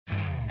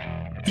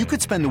You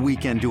could spend the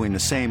weekend doing the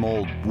same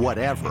old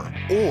whatever,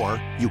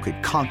 or you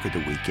could conquer the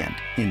weekend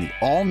in the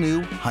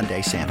all-new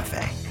Hyundai Santa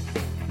Fe.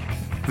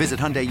 Visit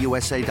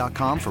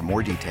HyundaiUSA.com for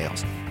more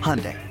details.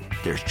 Hyundai,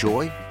 there's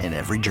joy in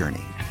every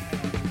journey.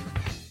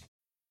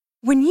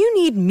 When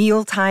you need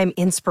mealtime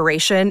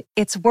inspiration,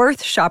 it's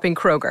worth shopping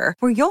Kroger,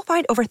 where you'll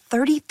find over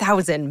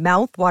 30,000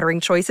 mouth-watering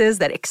choices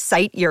that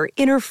excite your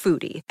inner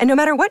foodie. And no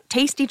matter what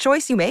tasty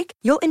choice you make,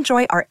 you'll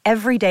enjoy our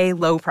everyday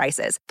low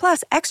prices,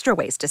 plus extra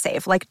ways to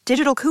save, like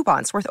digital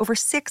coupons worth over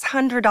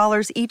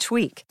 $600 each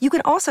week. You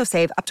can also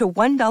save up to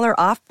 $1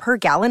 off per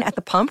gallon at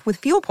the pump with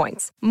fuel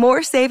points.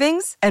 More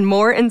savings and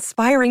more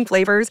inspiring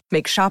flavors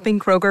make shopping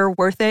Kroger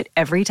worth it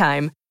every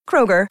time.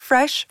 Kroger,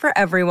 fresh for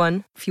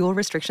everyone. Fuel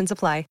restrictions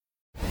apply.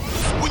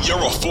 When you're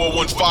a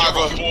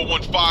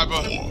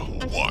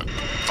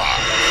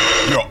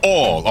 415er, you're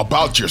all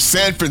about your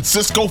San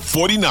Francisco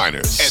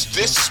 49ers. And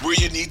this is where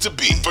you need to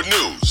be for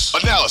news,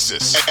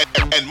 analysis,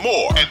 and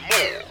more.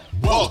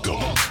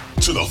 Welcome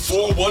to the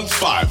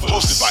 415,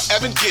 hosted by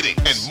Evan Gidding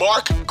and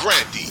Mark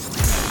Grandy.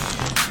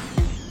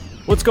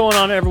 What's going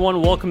on,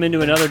 everyone? Welcome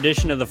into another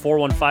edition of the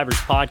 415ers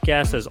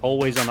podcast, as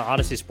always on the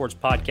Odyssey Sports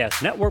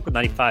Podcast Network with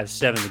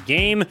 95.7 The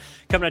Game.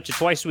 Coming at you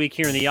twice a week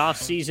here in the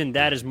offseason.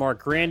 That is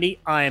Mark Grandy.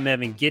 I am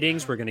Evan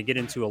Giddings. We're going to get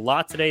into a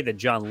lot today that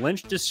John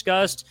Lynch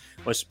discussed.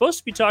 Was supposed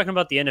to be talking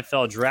about the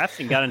NFL draft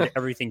and got into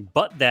everything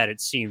but that,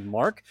 it seemed,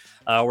 Mark.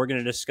 We're going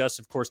to discuss,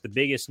 of course, the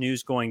biggest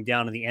news going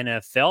down in the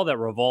NFL that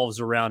revolves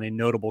around a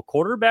notable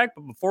quarterback.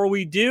 But before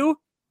we do,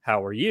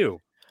 how are you?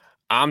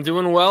 I'm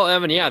doing well,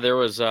 Evan. Yeah, there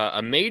was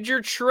a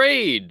major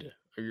trade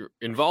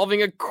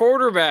involving a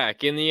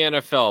quarterback in the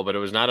NFL, but it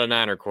was not a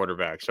Niner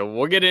quarterback. So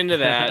we'll get into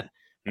that.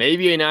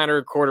 Maybe a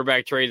Niner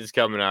quarterback trade is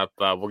coming up.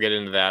 We'll get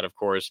into that, of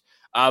course.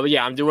 But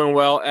yeah, I'm doing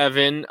well,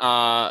 Evan.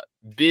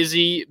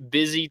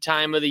 Busy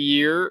time of the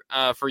year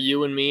for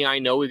you and me. I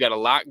know we've got a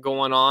lot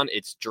going on.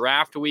 It's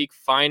draft week,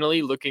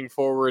 finally. Looking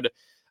forward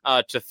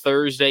to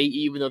Thursday,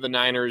 even though the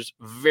Niners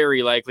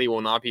very likely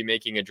will not be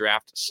making a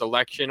draft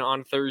selection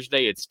on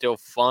Thursday. It's still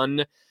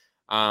fun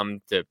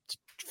to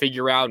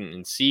figure out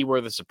and see where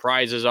the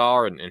surprises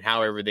are and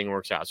how everything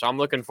works out. So I'm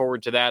looking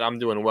forward to that. I'm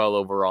doing well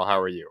overall. How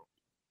are you?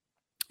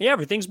 Yeah,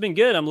 everything's been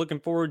good. I'm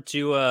looking forward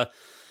to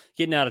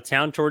getting out of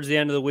town towards the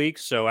end of the week.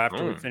 So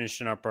after we're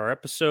finishing up our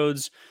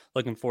episodes,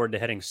 looking forward to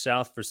heading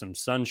south for some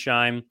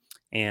sunshine.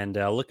 And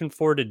looking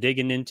forward to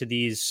digging into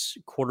these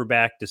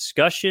quarterback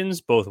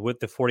discussions, both with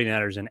the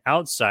 49ers and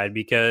outside,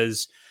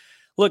 because,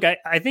 look,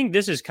 I think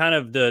this is kind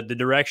of the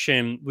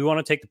direction we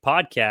want to take the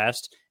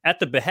podcast at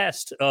the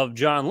behest of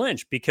John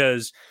Lynch,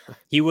 because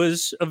he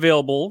was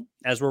available,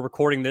 as we're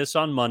recording this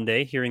on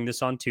Monday, hearing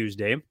this on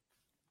Tuesday,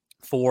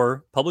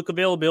 for public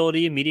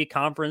availability and media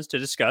conference to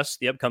discuss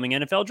the upcoming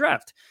NFL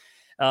draft.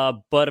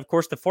 But, of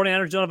course, the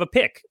 49ers don't have a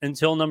pick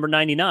until number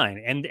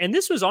 99. And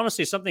this was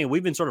honestly something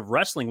we've been sort of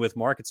wrestling with,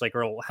 Mark. It's like,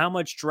 well, how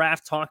much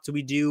draft talk do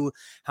we do?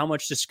 How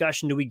much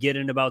discussion do we get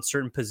in about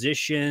certain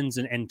positions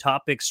and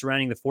topics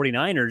surrounding the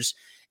 49ers?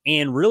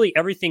 And really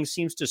everything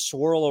seems to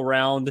swirl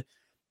around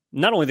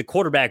not only the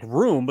quarterback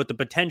room, but the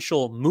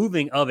potential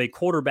moving of a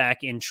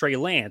quarterback in Trey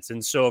Lance.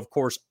 And so, of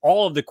course,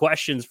 all of the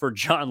questions for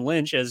John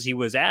Lynch, as he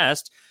was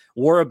asked,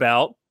 were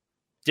about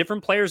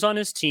different players on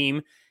his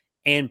team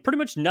and pretty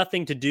much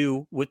nothing to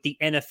do with the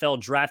NFL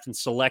draft and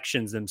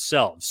selections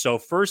themselves. So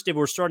first, if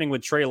we're starting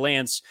with Trey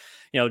Lance,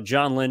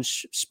 John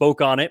Lynch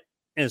spoke on it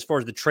as far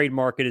as the trade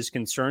market is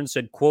concerned,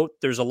 said, quote,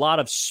 "There's a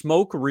lot of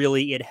smoke,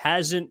 really. It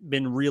hasn't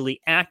been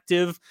really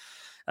active,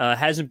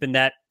 hasn't been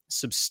that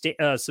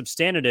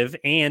substantive,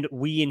 and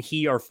we and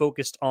he are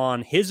focused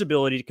on his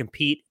ability to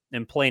compete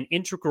and play an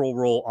integral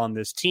role on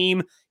this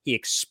team. He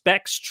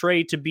expects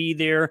Trey to be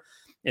there,"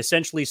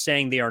 essentially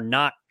saying they are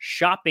not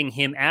shopping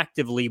him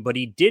actively. But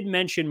he did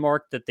mention,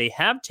 Mark, that they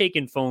have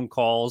taken phone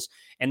calls,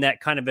 and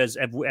that kind of,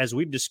 as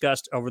we've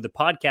discussed over the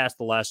podcast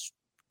the last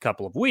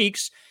couple of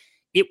weeks,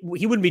 he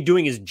wouldn't be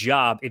doing his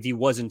job if he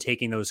wasn't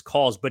taking those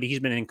calls. But he's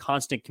been in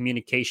constant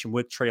communication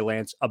with Trey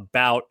Lance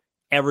about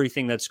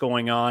everything that's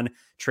going on.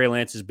 Trey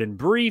Lance has been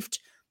briefed.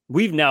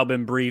 We've now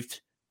been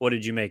briefed. What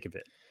did you make of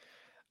it?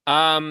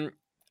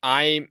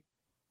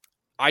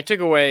 I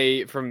took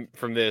away from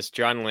this,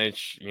 John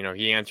Lynch,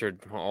 he answered,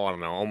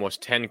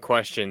 almost 10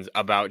 questions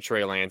about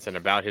Trey Lance and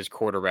about his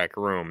quarterback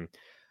room.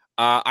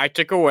 I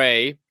took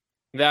away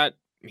that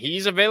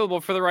he's available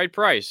for the right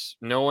price.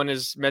 No one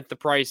has met the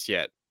price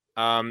yet.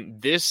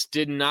 This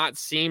did not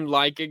seem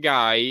like a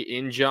guy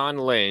in John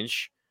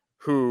Lynch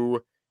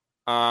who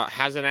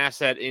has an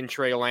asset in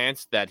Trey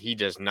Lance that he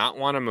does not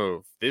want to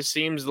move. This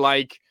seems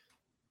like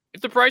if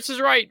the price is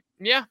right,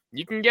 yeah,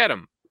 you can get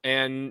him.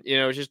 And,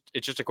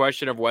 it's just a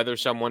question of whether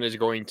someone is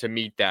going to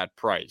meet that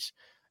price.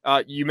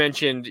 You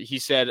mentioned, he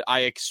said,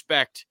 "I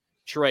expect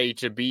Trey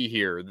to be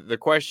here." The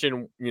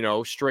question,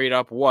 straight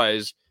up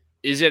was,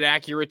 is it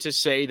accurate to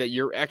say that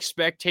your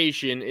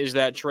expectation is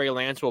that Trey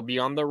Lance will be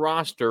on the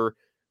roster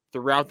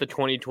throughout the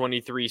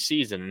 2023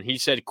 season? And he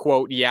said,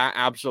 quote, "Yeah,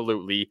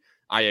 absolutely.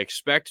 I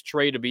expect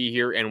Trey to be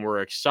here, and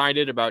we're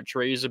excited about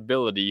Trey's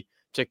ability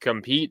to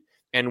compete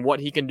and what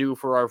he can do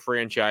for our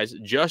franchise,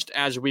 just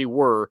as we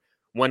were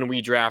when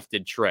we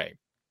drafted Trey.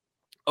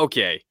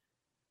 Okay,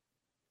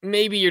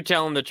 maybe you're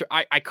telling the truth.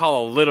 I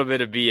call a little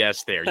bit of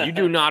BS there. You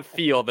do not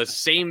feel the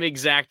same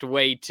exact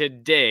way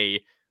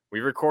today. We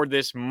record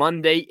this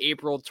Monday,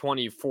 April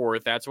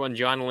 24th. That's when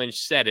John Lynch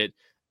said it,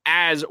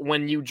 as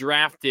when you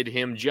drafted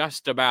him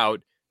just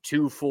about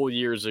 2 full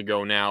years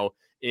ago now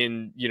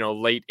in,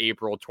 late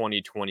April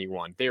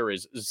 2021. There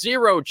is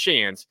zero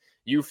chance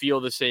you feel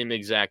the same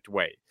exact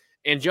way.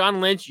 And John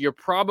Lynch, you're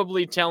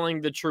probably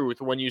telling the truth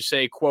when you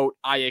say, quote,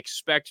 I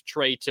expect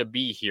Trey to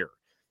be here.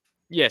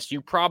 Yes,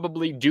 you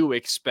probably do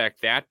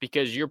expect that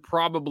because you're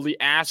probably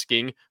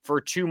asking for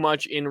too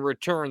much in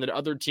return that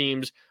other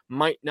teams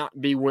might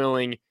not be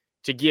willing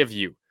to give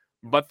you.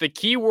 But the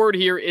key word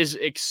here is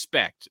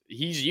expect.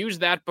 He's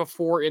used that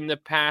before in the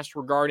past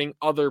regarding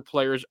other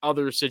players,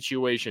 other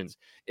situations.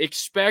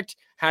 Expect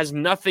has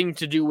nothing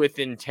to do with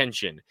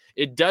intention.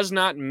 It does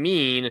not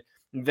mean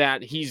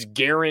that he's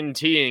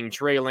guaranteeing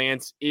Trey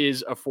Lance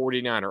is a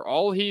 49er.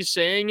 All he's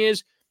saying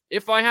is,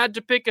 if I had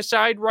to pick a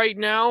side right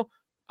now,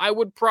 I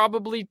would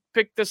probably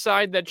pick the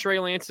side that Trey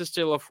Lance is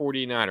still a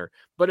 49er.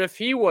 But if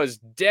he was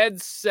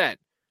dead set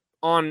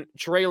on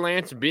Trey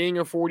Lance being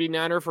a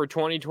 49er for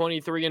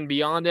 2023 and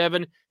beyond,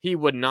 Evan, he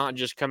would not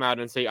just come out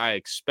and say, I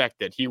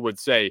expect it. He would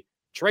say,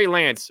 Trey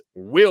Lance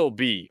will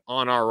be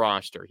on our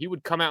roster. He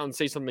would come out and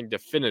say something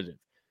definitive.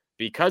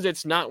 Because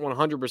it's not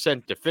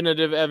 100%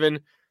 definitive, Evan,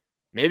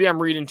 maybe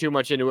I'm reading too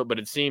much into it, but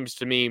it seems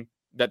to me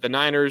that the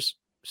Niners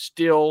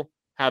still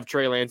have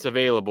Trey Lance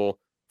available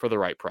for the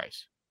right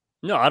price.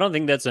 No, I don't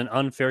think that's an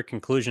unfair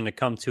conclusion to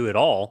come to at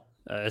all,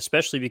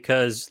 especially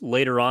because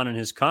later on in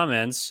his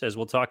comments, as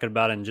we'll talk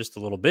about in just a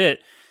little bit,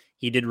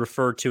 he did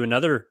refer to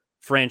another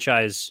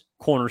franchise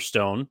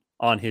cornerstone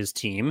on his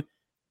team,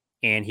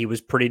 and he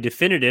was pretty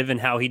definitive in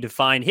how he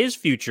defined his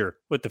future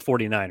with the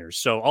 49ers.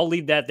 So I'll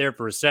leave that there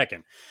for a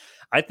second.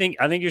 I think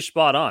you're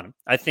spot on.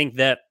 I think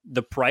that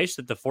the price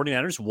that the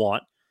 49ers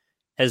want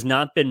has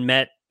not been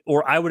met,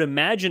 or I would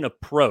imagine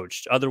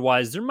approached.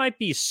 Otherwise, there might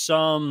be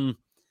some,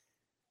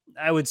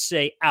 I would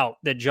say, out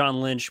that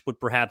John Lynch would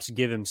perhaps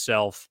give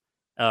himself,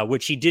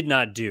 which he did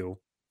not do,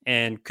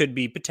 and could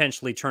be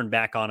potentially turned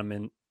back on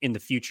him in the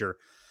future.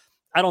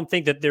 I don't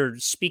think that they're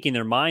speaking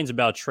their minds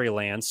about Trey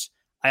Lance.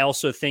 I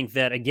also think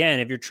that,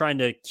 again, if you're trying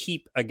to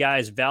keep a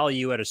guy's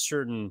value at a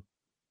certain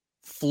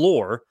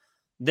floor,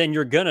 then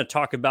you're going to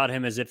talk about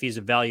him as if he's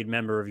a valued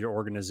member of your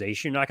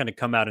organization. You're not going to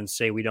come out and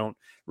say we don't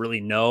really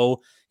know.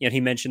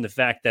 He mentioned the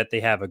fact that they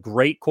have a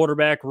great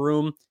quarterback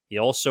room. He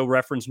also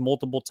referenced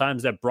multiple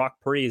times that Brock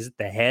Purdy is at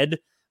the head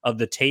of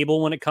the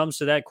table when it comes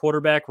to that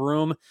quarterback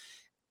room.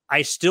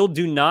 I still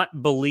do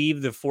not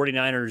believe the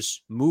 49ers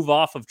move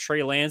off of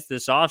Trey Lance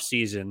this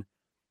offseason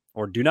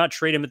or do not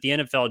trade him at the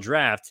NFL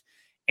draft.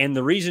 And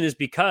the reason is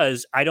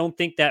because I don't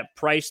think that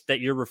price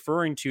that you're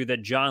referring to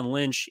that John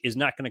Lynch is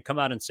not going to come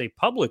out and say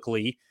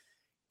publicly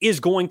is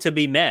going to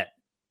be met.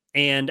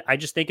 And I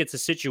just think it's a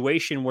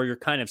situation where you're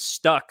kind of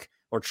stuck,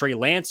 or Trey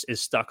Lance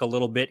is stuck a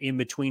little bit in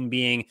between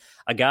being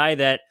a guy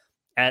that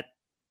at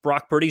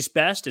Brock Purdy's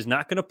best is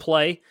not going to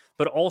play,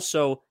 but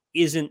also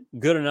isn't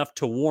good enough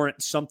to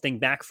warrant something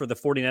back for the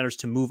 49ers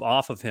to move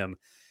off of him.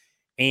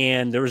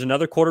 And there was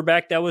another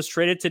quarterback that was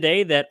traded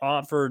today that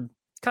offered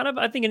kind of,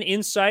 I think, an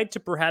insight to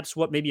perhaps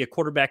what maybe a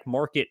quarterback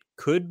market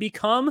could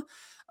become.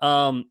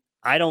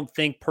 I don't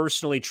think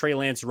personally Trey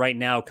Lance right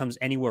now comes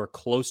anywhere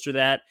close to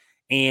that.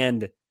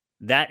 And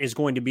that is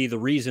going to be the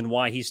reason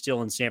why he's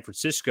still in San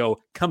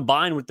Francisco,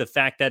 combined with the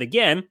fact that,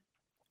 again,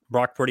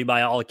 Brock Purdy,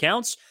 by all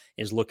accounts,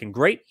 is looking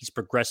great. He's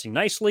progressing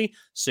nicely.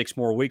 6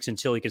 more weeks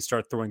until he can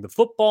start throwing the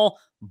football.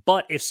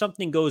 But if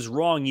something goes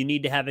wrong, you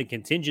need to have a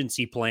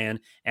contingency plan.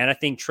 And I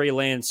think Trey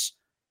Lance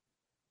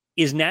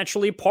is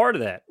naturally part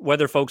of that,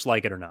 whether folks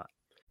like it or not.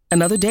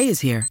 Another day is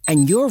here,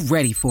 and you're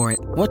ready for it.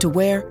 What to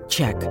wear?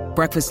 Check.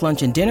 Breakfast,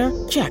 lunch, and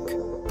dinner? Check.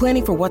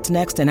 Planning for what's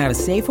next and how to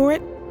save for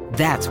it?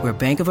 That's where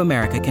Bank of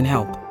America can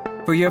help.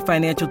 For your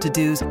financial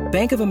to-dos,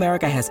 Bank of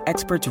America has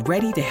experts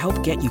ready to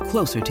help get you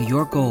closer to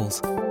your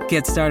goals.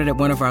 Get started at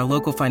one of our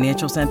local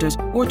financial centers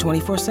or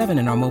 24/7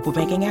 in our mobile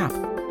banking app.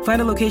 Find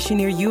a location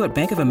near you at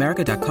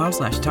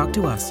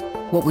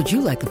bankofamerica.com/talktous. What would you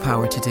like the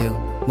power to do?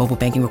 Mobile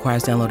banking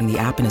requires downloading the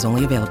app and is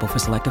only available for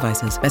select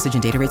devices. Message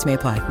and data rates may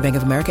apply. Bank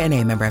of America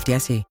N.A., member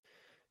FDIC.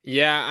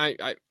 Yeah,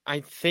 I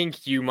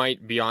think you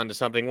might be onto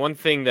something. One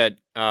thing that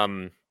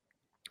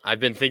I've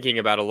been thinking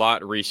about a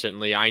lot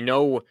recently, I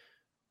know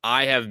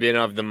I have been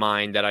of the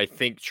mind that I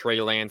think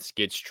Trey Lance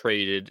gets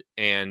traded,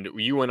 and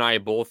you and I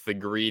both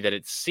agree that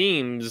it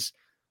seems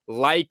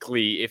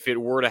likely, if it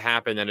were to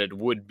happen, that it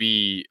would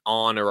be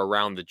on or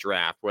around the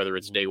draft, whether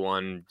it's day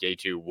 1, day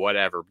 2,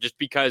 whatever. Just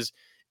because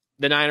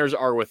the Niners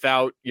are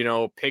without,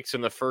 picks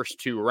in the first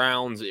 2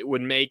 rounds, it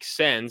would make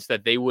sense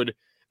that they would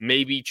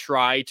maybe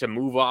try to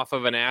move off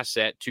of an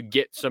asset to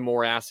get some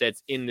more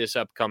assets in this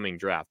upcoming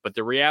draft. But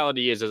the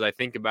reality is, as I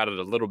think about it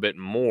a little bit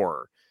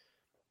more,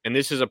 and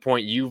this is a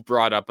point you've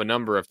brought up a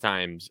number of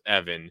times,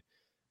 Evan,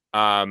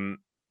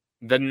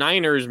 the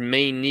Niners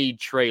may need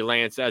Trey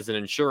Lance as an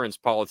insurance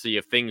policy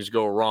if things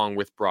go wrong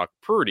with Brock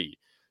Purdy.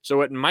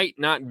 So it might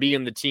not be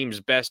in the team's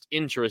best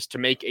interest to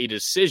make a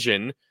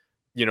decision,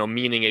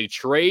 meaning a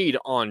trade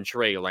on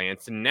Trey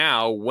Lance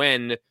now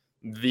when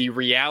the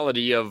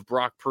reality of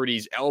Brock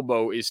Purdy's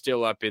elbow is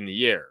still up in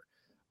the air.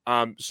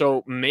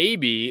 So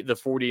maybe the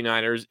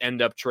 49ers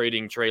end up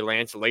trading Trey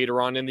Lance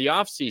later on in the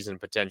offseason,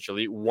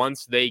 potentially,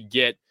 once they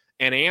get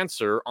an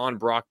answer on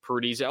Brock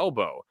Purdy's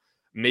elbow.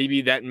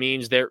 Maybe that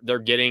means they're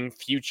getting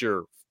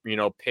future,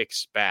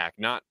 picks back,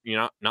 not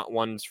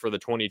ones for the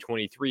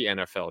 2023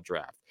 NFL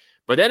draft.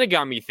 But then it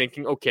got me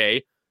thinking,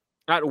 okay,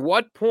 at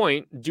what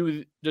point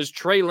does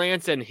Trey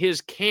Lance and his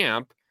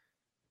camp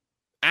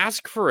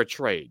ask for a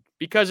trade?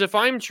 Because if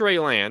I'm Trey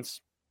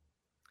Lance,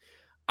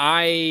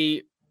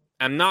 I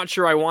am not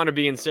sure I want to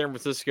be in San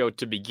Francisco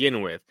to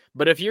begin with.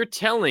 But if you're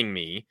telling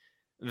me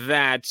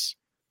that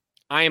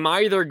I am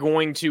either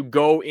going to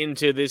go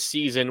into this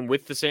season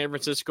with the San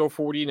Francisco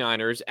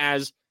 49ers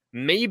as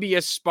maybe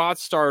a spot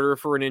starter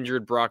for an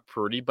injured Brock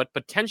Purdy, but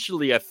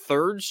potentially a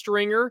third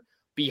stringer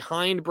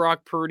behind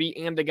Brock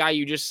Purdy and the guy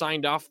you just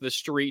signed off the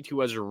street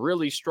who has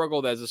really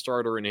struggled as a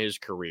starter in his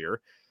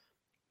career,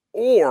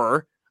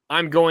 or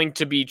I'm going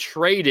to be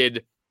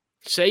traded,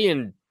 say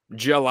in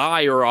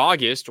July or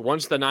August,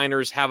 once the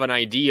Niners have an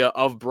idea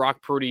of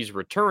Brock Purdy's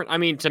return. I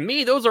mean, to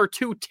me, those are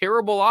two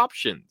terrible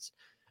options.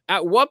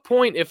 At what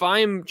point, if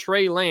I'm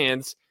Trey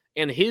Lance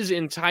and his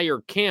entire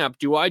camp,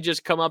 do I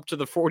just come up to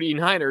the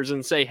 49ers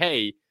and say,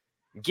 hey,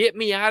 get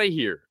me out of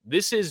here?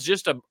 This is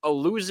just a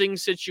losing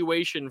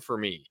situation for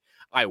me.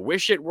 I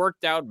wish it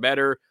worked out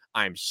better.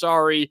 I'm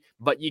sorry,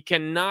 but you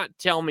cannot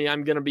tell me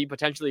I'm going to be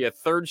potentially a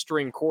third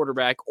string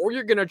quarterback, or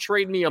you're going to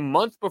trade me a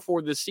month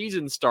before the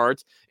season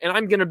starts, and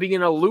I'm going to be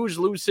in a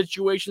lose-lose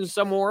situation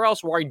somewhere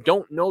else where I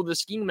don't know the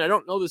scheme and I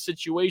don't know the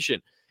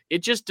situation. It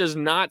just does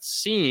not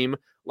seem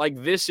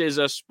like this is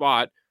a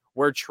spot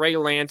where Trey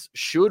Lance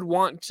should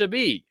want to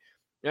be.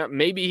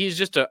 Maybe he's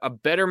just a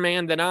better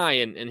man than I,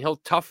 and he'll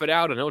tough it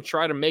out and he'll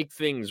try to make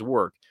things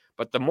work.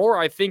 But the more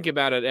I think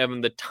about it,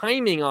 Evan, the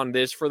timing on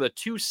this for the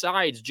two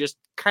sides just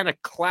kind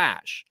of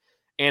clash.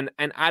 And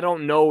I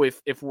don't know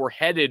if we're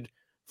headed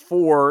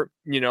for,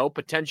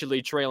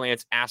 potentially Trey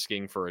Lance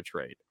asking for a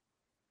trade.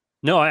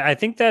 No, I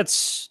think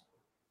that's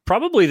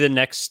probably the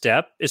next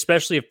step,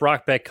 especially if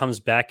Brock Beck comes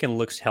back and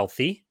looks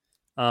healthy.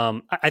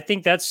 I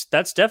think that's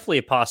definitely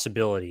a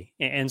possibility.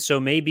 And so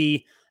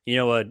maybe,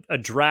 a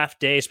draft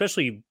day,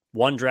 especially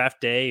one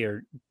draft day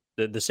or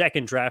the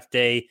second draft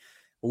day,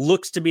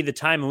 looks to be the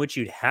time in which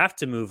you'd have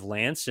to move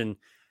Lance. And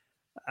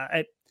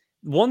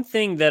one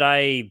thing that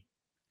I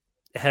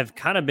have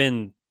kind of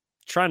been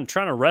trying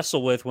to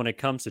wrestle with when it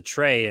comes to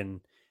Trey,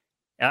 and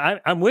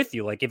I'm with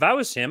you. Like if I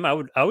was him, I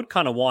would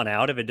kind of want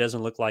out if it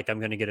doesn't look like I'm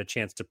going to get a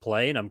chance to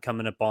play, and I'm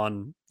coming up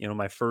on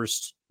my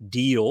first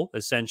deal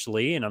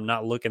essentially, and I'm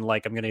not looking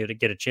like I'm going to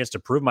get a chance to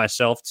prove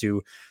myself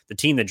to the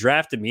team that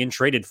drafted me and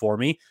traded for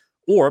me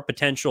or a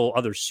potential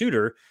other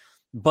suitor.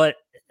 But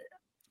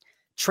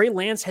Trey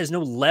Lance has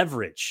no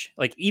leverage.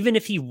 Like even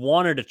if he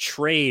wanted to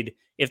trade,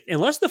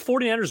 unless the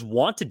 49ers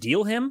want to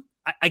deal him,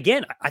 I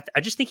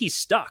just think he's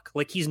stuck.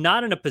 Like he's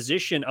not in a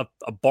position of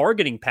a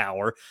bargaining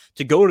power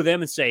to go to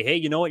them and say, hey,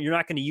 you know what? You're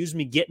not going to use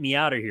me. Get me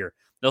out of here.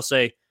 They'll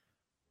say,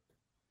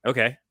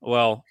 okay,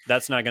 well,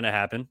 that's not going to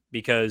happen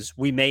because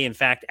we may in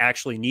fact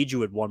actually need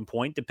you at one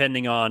point,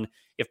 depending on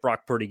if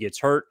Brock Purdy gets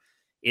hurt,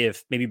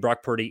 if maybe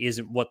Brock Purdy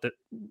isn't what the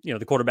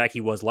quarterback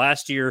he was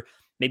last year.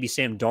 Maybe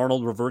Sam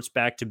Darnold reverts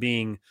back to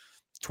being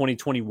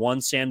 2021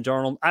 Sam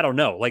Darnold. I don't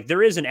know. Like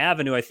there is an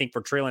avenue, I think, for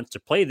Trey Lance to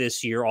play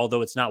this year,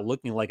 although it's not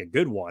looking like a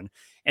good one.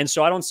 And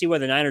so I don't see why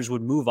the Niners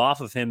would move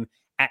off of him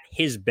at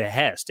his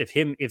behest. If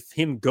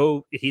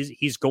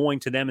he's going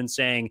to them and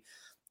saying,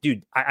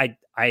 dude,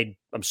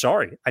 I'm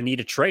sorry, I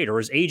need a trade, or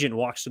his agent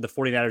walks to the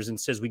 49ers and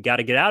says, we got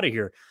to get out of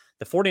here.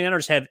 The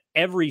 49ers have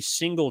every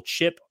single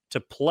chip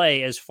to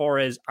play as far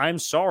as, I'm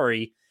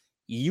sorry,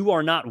 you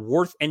are not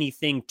worth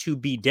anything to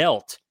be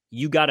dealt.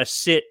 You got to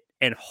sit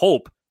and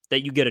hope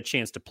that you get a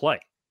chance to play.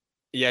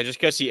 Yeah, just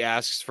because he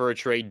asks for a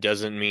trade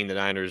doesn't mean the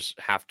Niners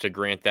have to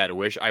grant that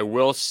wish. I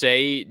will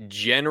say,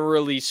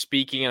 generally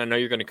speaking, and I know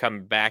you're going to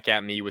come back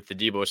at me with the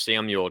Deebo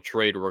Samuel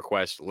trade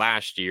request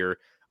last year,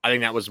 I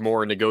think that was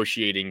more a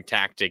negotiating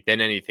tactic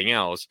than anything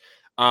else.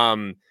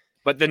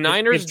 But the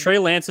Niners... If Trey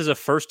Lance is a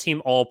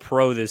first-team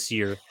All-Pro this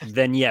year,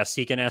 then yes,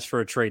 he can ask for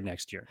a trade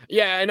next year.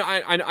 Yeah,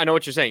 I know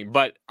what you're saying,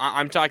 but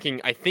I'm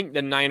talking, I think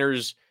the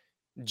Niners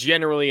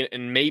generally,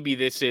 and maybe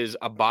this is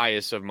a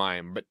bias of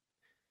mine, but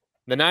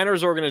the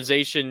Niners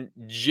organization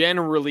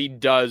generally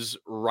does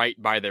right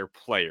by their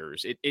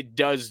players. It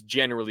does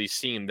generally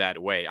seem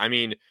that way. I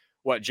mean,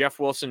 Jeff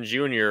Wilson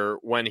Jr.,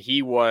 when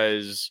he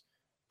was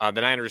the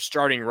Niners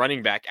starting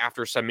running back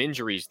after some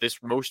injuries this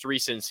most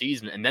recent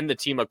season, and then the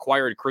team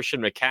acquired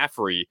Christian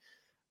McCaffrey,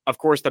 of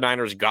course, the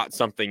Niners got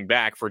something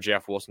back for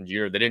Jeff Wilson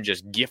Jr. They didn't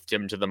just gift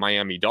him to the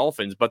Miami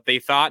Dolphins, but they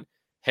thought,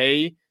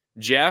 hey,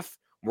 Jeff,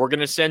 We're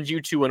going to send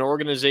you to an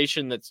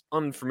organization that's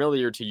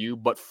unfamiliar to you,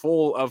 but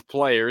full of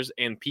players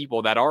and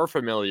people that are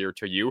familiar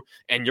to you,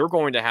 and you're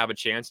going to have a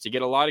chance to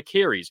get a lot of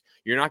carries.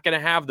 You're not going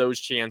to have those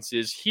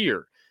chances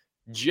here.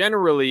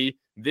 Generally,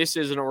 this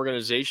is an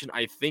organization,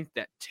 I think,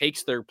 that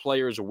takes their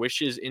players'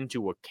 wishes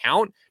into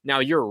account. Now,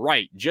 you're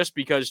right. Just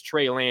because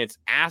Trey Lance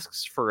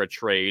asks for a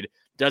trade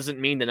doesn't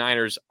mean the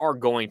Niners are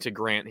going to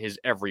grant his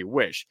every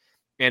wish.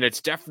 And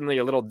it's definitely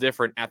a little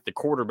different at the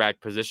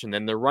quarterback position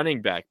than the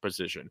running back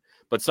position.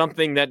 But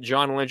something that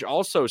John Lynch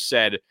also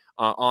said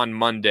on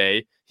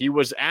Monday, he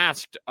was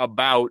asked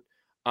about,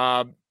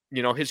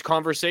 his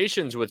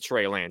conversations with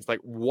Trey Lance. Like,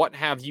 what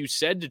have you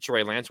said to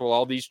Trey Lance while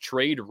all these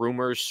trade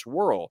rumors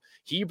swirl?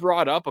 He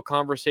brought up a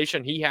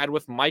conversation he had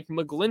with Mike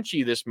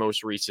McGlinchey this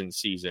most recent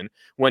season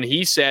when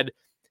he said,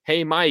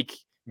 hey, Mike,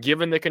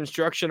 given the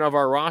construction of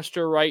our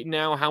roster right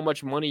now, how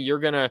much money you're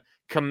going to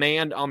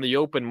command on the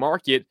open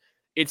market,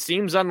 it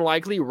seems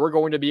unlikely we're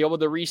going to be able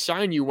to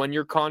re-sign you when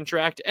your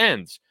contract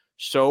ends.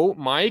 So,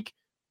 Mike,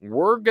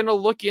 we're going to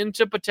look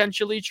into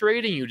potentially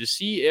trading you to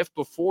see if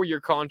before your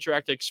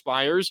contract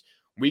expires,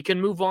 we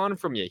can move on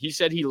from you. He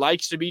said he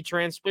likes to be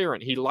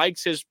transparent. He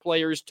likes his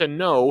players to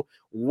know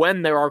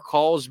when there are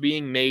calls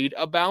being made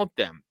about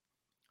them.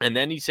 And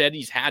then he said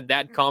he's had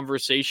that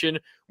conversation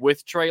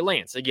with Trey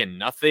Lance. Again,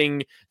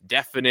 nothing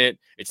definite.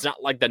 It's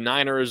not like the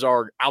Niners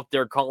are out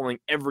there calling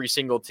every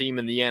single team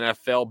in the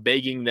NFL,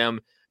 begging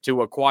them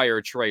to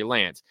acquire Trey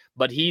Lance.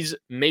 But he's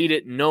made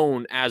it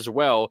known as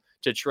well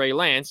to Trey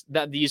Lance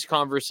that these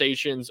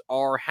conversations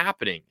are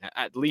happening.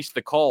 At least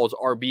the calls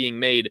are being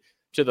made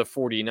to the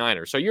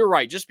 49ers. So you're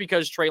right. Just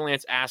because Trey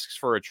Lance asks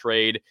for a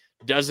trade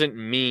doesn't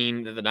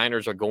mean that the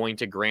Niners are going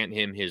to grant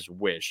him his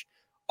wish.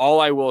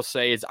 All I will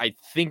say is I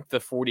think the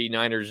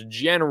 49ers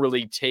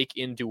generally take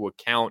into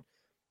account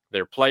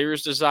their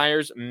players'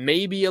 desires,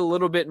 maybe a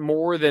little bit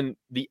more than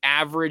the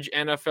average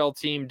NFL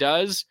team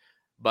does,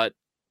 but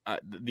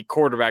the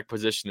quarterback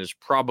position is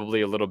probably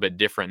a little bit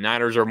different.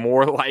 Niners are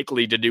more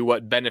likely to do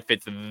what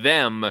benefits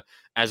them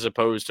as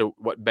opposed to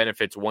what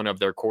benefits one of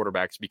their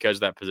quarterbacks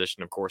because that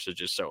position, of course, is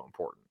just so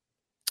important.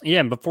 Yeah,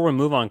 and before we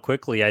move on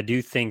quickly, I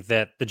do think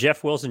that the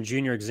Jeff Wilson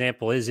Jr.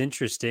 example is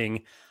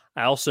interesting.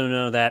 I also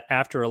know that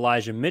after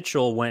Elijah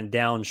Mitchell went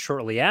down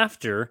shortly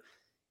after,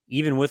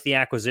 even with the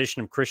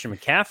acquisition of Christian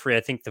McCaffrey,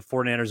 I think the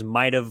 49ers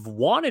might have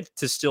wanted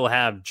to still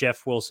have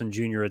Jeff Wilson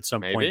Jr. at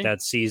some point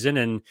that season,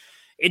 and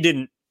it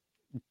didn't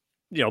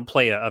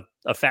play a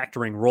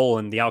factoring role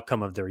in the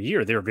outcome of their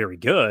year. They're very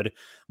good,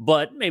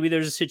 but maybe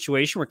there's a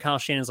situation where Kyle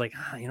Shanahan's like,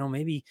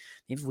 maybe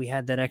if we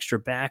had that extra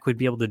back, we'd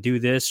be able to do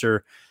this,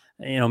 or,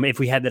 if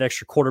we had that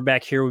extra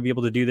quarterback here, we'd be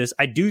able to do this.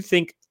 I do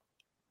think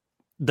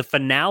the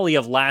finale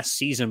of last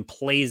season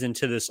plays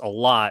into this a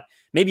lot.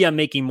 Maybe I'm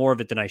making more of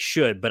it than I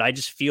should, but I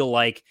just feel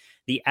like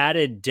the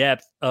added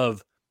depth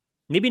of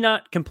maybe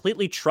not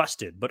completely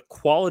trusted, but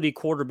quality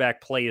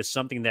quarterback play is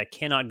something that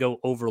cannot go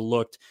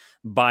overlooked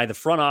by the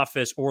front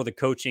office or the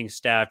coaching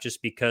staff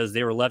just because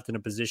they were left in a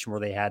position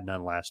where they had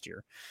none last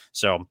year.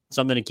 So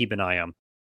something to keep an eye on.